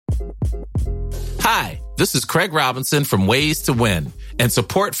Hi, this is Craig Robinson from Ways to Win, and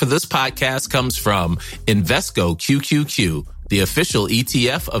support for this podcast comes from Invesco QQQ, the official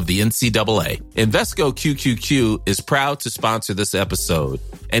ETF of the NCAA. Invesco QQQ is proud to sponsor this episode,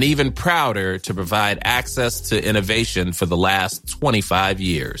 and even prouder to provide access to innovation for the last 25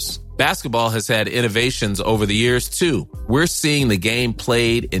 years. Basketball has had innovations over the years, too. We're seeing the game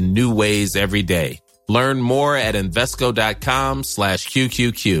played in new ways every day. Learn more at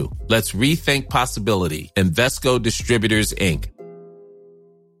Invesco.com/QQQ. Let's rethink possibility. Invesco Distributors, Inc.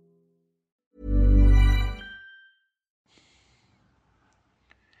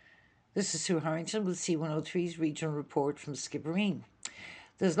 This is Sue Harrington with C103's regional report from Skibbereen.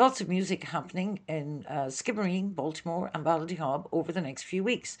 There's lots of music happening in Skibbereen, Baltimore and Ballydehob over the next few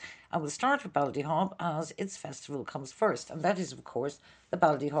weeks. And we'll start with Ballydehob as its festival comes first. And that is, of course, the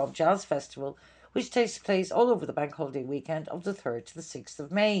Ballydehob Jazz Festival, which takes place all over the bank holiday weekend of the 3rd to the 6th of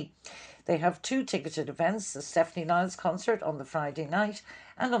May. They have 2 ticketed events, the Stephanie Niles concert on the Friday night,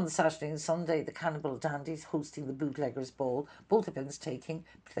 and on the Saturday and Sunday, the Cannibal Dandies hosting the Bootleggers Ball, both events taking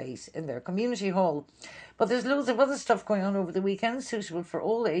place in their community hall. But there's loads of other stuff going on over the weekend, suitable for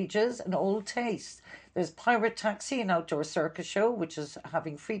all ages and all tastes. There's Pirate Taxi, an outdoor circus show, which is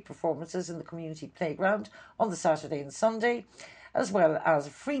having free performances in the community playground on the Saturday and Sunday, as well as a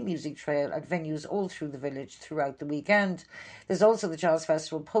free music trail at venues all through the village throughout the weekend. There's also the Jazz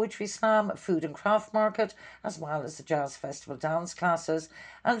Festival Poetry Slam, food and craft market, as well as the Jazz Festival dance classes,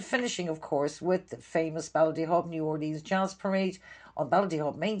 and finishing, of course, with the famous Ballydehob New Orleans Jazz Parade on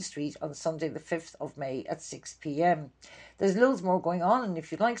Ballydehob Main Street on Sunday the 5th of May at 6 p.m. There's loads more going on, and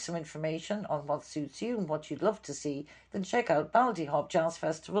if you'd like some information on what suits you and what you'd love to see, then check out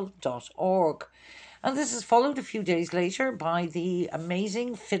ballydehobjazzfestival.org. And this is followed a few days later by the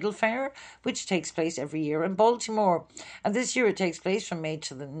amazing Fiddle Fair, which takes place every year in Baltimore. And this year it takes place from May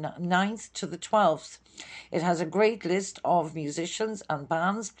to the 9th to the 12th. It has a great list of musicians and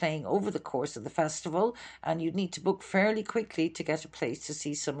bands playing over the course of the festival, and you'd need to book fairly quickly to get a place to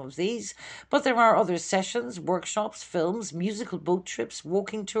see some of these. But there are other sessions, workshops, films, musical boat trips,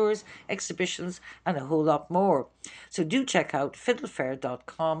 walking tours, exhibitions, and a whole lot more. So do check out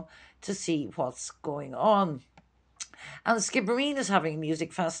fiddlefair.com to see what's going on. And Skibbereen is having a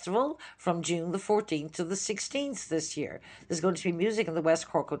music festival from June the 14th to the 16th this year. There's going to be music in the West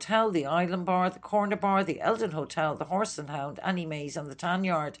Cork Hotel, the Island Bar, the Corner Bar, the Eldon Hotel, the Horse and Hound, Annie Mae's and the Tan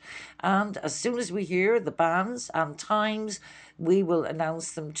Yard. And as soon as we hear the bands and times, we will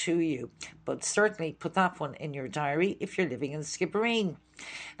announce them to you. But certainly put that one in your diary if you're living in Skibbereen.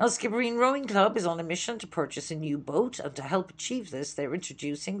 Now, Skibbereen Rowing Club is on a mission to purchase a new boat, and to help achieve this, they're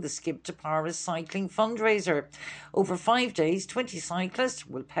introducing the Skib to Paris cycling fundraiser. Over 5 days, 20 cyclists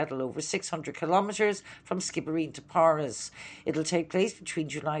will pedal over 600 kilometres from Skibbereen to Paris. It'll take place between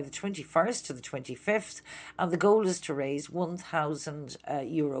July the 21st to the 25th, and the goal is to raise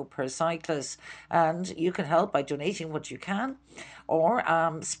 €1,000 per cyclist. And you can help by donating what you can, or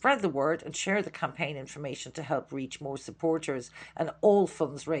spread the word and share the campaign information to help reach more supporters, and all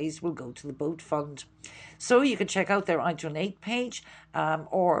funds raised will go to the boat fund. So you can check out their I Donate page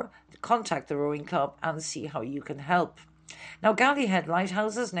or contact the rowing club and see how you can help. Now, Gallyhead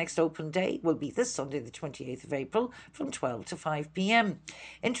Lighthouse's next open day will be this Sunday, the 28th of April, from 12 to 5 p.m.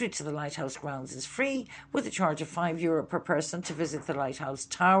 Entry to the lighthouse grounds is free, with a charge of €5 per person to visit the lighthouse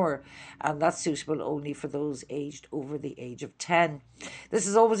tower, and that's suitable only for those aged over the age of 10. This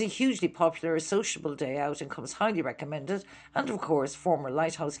is always a hugely popular, sociable day out and comes highly recommended, and of course, former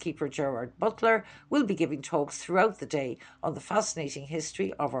lighthouse keeper Gerard Butler will be giving talks throughout the day on the fascinating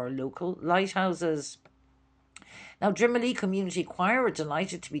history of our local lighthouses. Now, Drimilly Community Choir are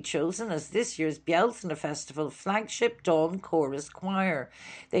delighted to be chosen as this year's Bealtaine Festival flagship Dawn Chorus Choir.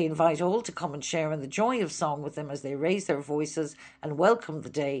 They invite all to come and share in the joy of song with them as they raise their voices and welcome the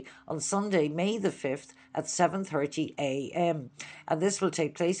day on Sunday, May the 5th at 7:30 a.m. And this will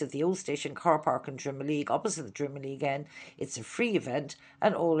take place at the Old Station Car Park in Drimilly, opposite the Drimilly again. It's a free event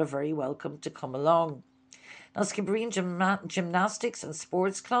and all are very welcome to come along. Now, Skibbereen Gymnastics and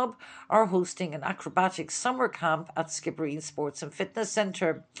Sports Club are hosting an acrobatics summer camp at Skibbereen Sports and Fitness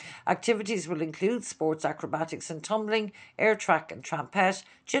Centre. Activities will include sports acrobatics and tumbling, air track and trampette,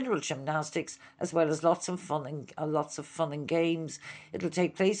 general gymnastics, as well as lots of fun and games. It'll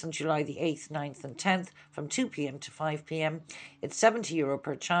take place on July the 8th, 9th and 10th from 2 p.m. to 5 p.m. It's €70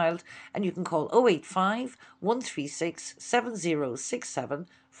 per child, and you can call 085 136 7067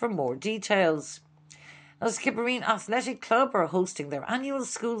 for more details. The Skibbereen Athletic Club are hosting their annual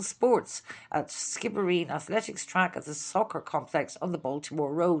school sports at Skibbereen Athletics Track at the soccer complex on the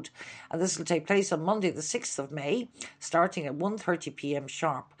Baltimore Road. And this will take place on Monday the 6th of May, starting at 1:30 p.m.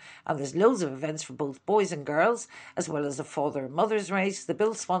 sharp. And there's loads of events for both boys and girls, as well as a father and mother's race. The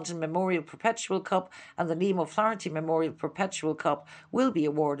Bill Swanton Memorial Perpetual Cup and the Nemo Flaherty Memorial Perpetual Cup will be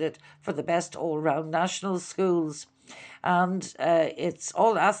awarded for the best all-round national schools. And it's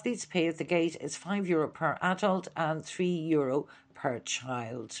all athletes pay at the gate is €5 per adult and €3 per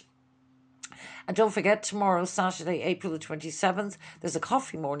child. And don't forget, tomorrow, Saturday, April the 27th, there's a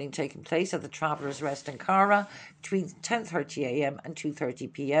coffee morning taking place at the Travellers Rest in Cara between 10:30am and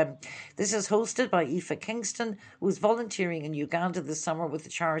 2:30pm. This is hosted by Aoife Kingston, who is volunteering in Uganda this summer with the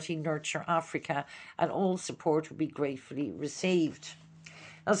charity Nurture Africa, and all support will be gratefully received.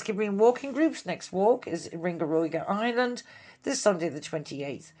 Now, Skibbereen Walking Group's next walk is in Ringaroiga Island this Sunday the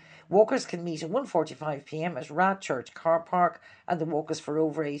 28th. Walkers can meet at 1:45pm at Radchurch Car Park, and the walk is for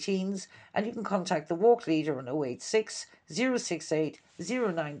over 18s, and you can contact the walk leader on 086 068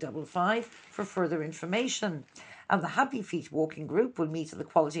 0955 for further information. And the Happy Feet Walking Group will meet at the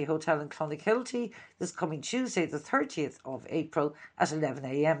Quality Hotel in Clonakilty this coming Tuesday the 30th of April at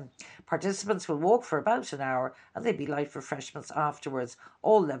 11am. Participants will walk for about an hour and there'll be light refreshments afterwards.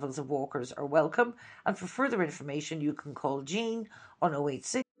 All levels of walkers are welcome, and for further information you can call Jean on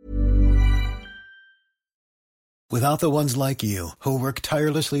 086. Without the ones like you, who work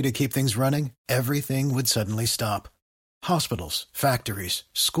tirelessly to keep things running, everything would suddenly stop. Hospitals, factories,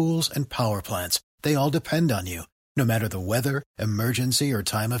 schools, and power plants, they all depend on you. No matter the weather, emergency, or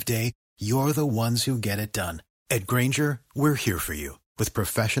time of day, you're the ones who get it done. At Grainger, we're here for you with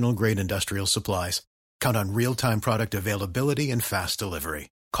professional-grade industrial supplies. Count on real-time product availability and fast delivery.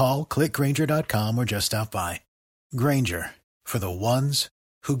 Call, click Grainger.com, or just stop by. Grainger, for the ones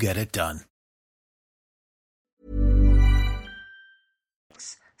who get it done.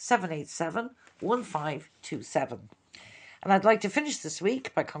 787-1527. And I'd like to finish this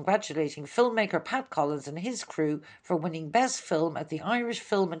week by congratulating filmmaker Pat Collins and his crew for winning Best Film at the Irish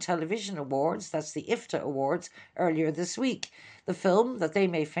Film and Television Awards, that's the IFTA Awards, earlier this week. The film, That They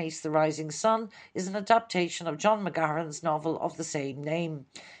May Face the Rising Sun, is an adaptation of John McGahern's novel of the same name.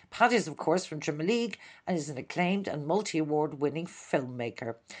 Pat is, of course, from Drimoleague and is an acclaimed and multi-award-winning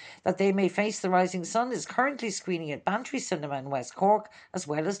filmmaker. That They May Face the Rising Sun is currently screening at Bantry Cinema in West Cork, as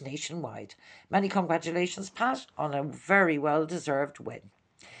well as nationwide. Many congratulations, Pat, on a very well-deserved win.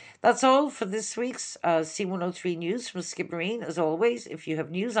 That's all for this week's C103 News from Skibbereen. As always, if you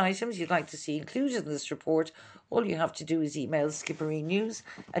have news items you'd like to see included in this report, all you have to do is email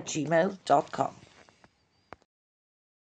skibbereennews@gmail.com.